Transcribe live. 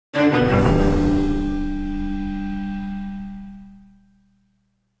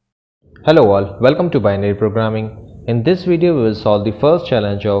Hello all, welcome to Binary Programming. In this video we will solve the first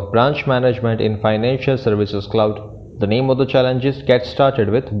challenge of branch management in Financial Services Cloud. The name of the challenge is Get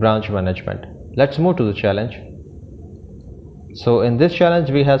Started with Branch Management. Let's move to the challenge. So in this challenge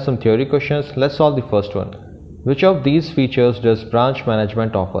we have some theory questions. Let's solve the first one. Which of these features does branch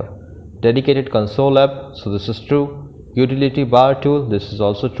management offer? Dedicated console app, so this is true. Utility bar tool, this is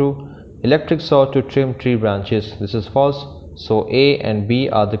also true. Electric saw to trim tree branches, this is false. So A and B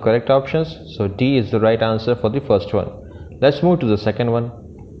are the correct options. So D is the right answer for the first one. Let's move to the second one.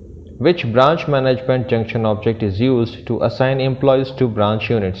 Which branch management junction object is used to assign employees to branch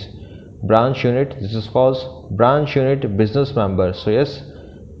units? Branch unit, this is false. Branch unit business member, so yes.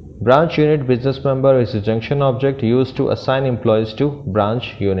 Branch unit business member is a junction object used to assign employees to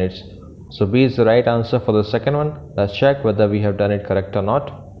branch units. So B is the right answer for the second one. Let's check whether we have done it correct or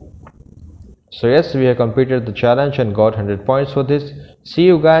not. So yes, we have completed the challenge and got 100 points for this. See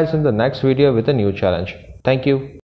you guys in the next video with a new challenge. Thank you.